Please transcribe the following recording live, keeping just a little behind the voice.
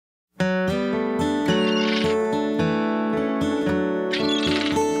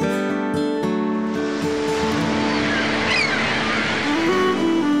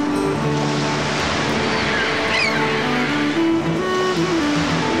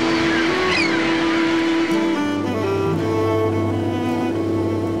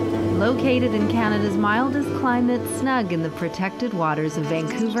Located in Canada's mildest climate, snug in the protected waters of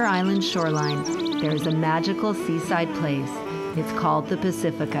Vancouver Island's shoreline, there is a magical seaside place. It's called the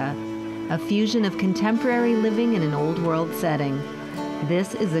Pacifica, a fusion of contemporary living in an old-world setting.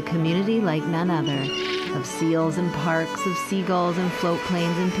 This is a community like none other, of seals and parks, of seagulls and float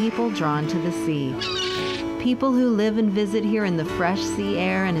planes, and people drawn to the sea. People who live and visit here in the fresh sea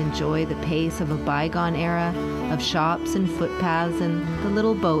air and enjoy the pace of a bygone era, of shops and footpaths and the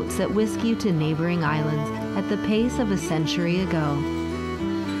little boats that whisk you to neighboring islands at the pace of a century ago.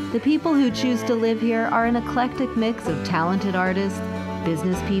 The people who choose to live here are an eclectic mix of talented artists,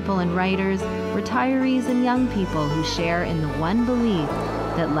 business people and writers, retirees and young people who share in the one belief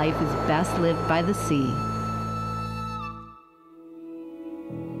that life is best lived by the sea.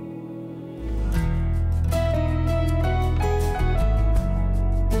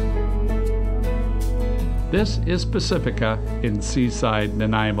 This is Pacifica in seaside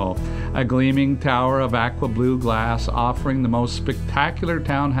Nanaimo, a gleaming tower of aqua blue glass offering the most spectacular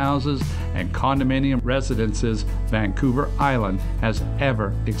townhouses and condominium residences Vancouver Island has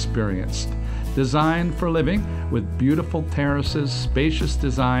ever experienced. Designed for living with beautiful terraces, spacious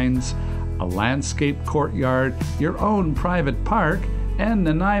designs, a landscape courtyard, your own private park, and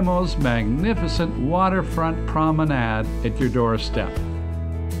Nanaimo's magnificent waterfront promenade at your doorstep.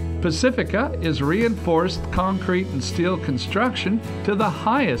 Pacifica is reinforced concrete and steel construction to the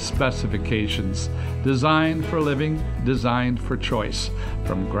highest specifications, designed for living, designed for choice.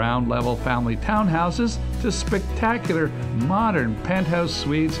 From ground-level family townhouses to spectacular modern penthouse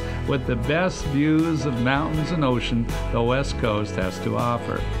suites with the best views of mountains and ocean the West Coast has to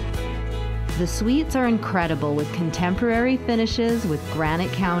offer. The suites are incredible with contemporary finishes with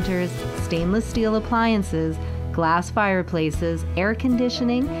granite counters, stainless steel appliances, glass fireplaces, air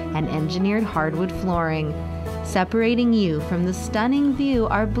conditioning, and engineered hardwood flooring. Separating you from the stunning view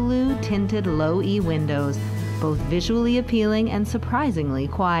are blue-tinted low-E windows, both visually appealing and surprisingly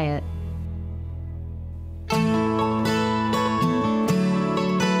quiet.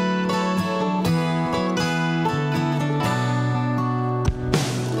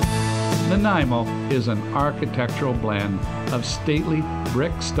 Nanaimo is an architectural blend of stately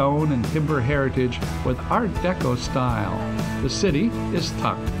brick, stone, and timber heritage with Art Deco style. The city is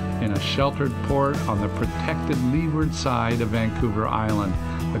tucked in a sheltered port on the protected leeward side of Vancouver Island.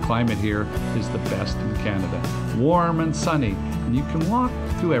 The climate here is the best in Canada. Warm and sunny, and you can walk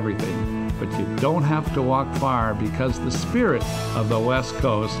through everything. But you don't have to walk far because the spirit of the West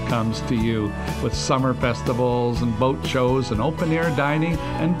Coast comes to you with summer festivals and boat shows and open-air dining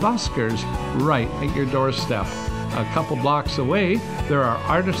and buskers right at your doorstep. A couple blocks away, there are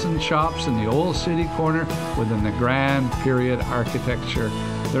artisan shops in the old city corner within the grand period architecture.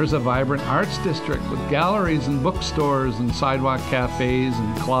 There's a vibrant arts district with galleries and bookstores and sidewalk cafes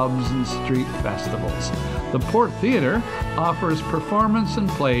and clubs and street festivals. The Port Theatre offers performance and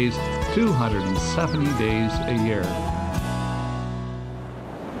plays 270 days a year.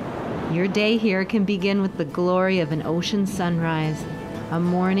 Your day here can begin with the glory of an ocean sunrise, a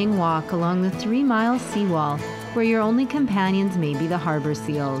morning walk along the 3-mile seawall where your only companions may be the harbor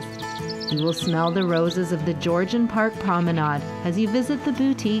seals. You will smell the roses of the Georgian Park Promenade as you visit the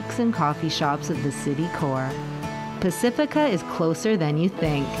boutiques and coffee shops of the city core. Pacifica is closer than you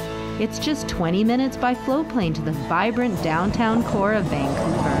think. It's just 20 minutes by float plane to the vibrant downtown core of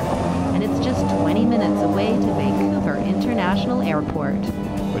Vancouver. And it's just 20 minutes away to Vancouver International Airport.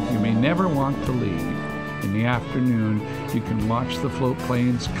 But you may never want to leave. In the afternoon, you can watch the float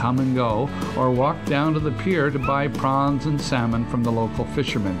planes come and go, or walk down to the pier to buy prawns and salmon from the local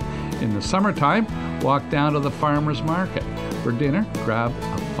fishermen. In the summertime, walk down to the farmer's market. For dinner, grab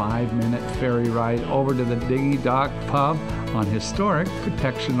a 5-minute ferry ride over to the Diggy Dock pub on historic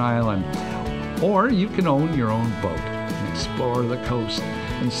Protection Island. Or you can own your own boat and explore the coast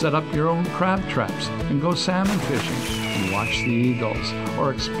and set up your own crab traps and go salmon fishing and watch the eagles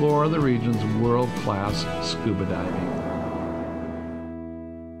or explore the region's world-class scuba diving.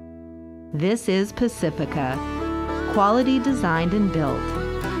 This is Pacifica, quality designed and built.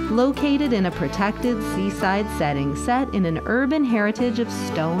 Located in a protected seaside setting set in an urban heritage of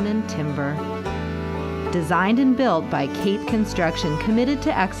stone and timber. Designed and built by Cape Construction, committed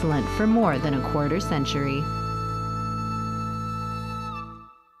to excellence for more than a quarter century.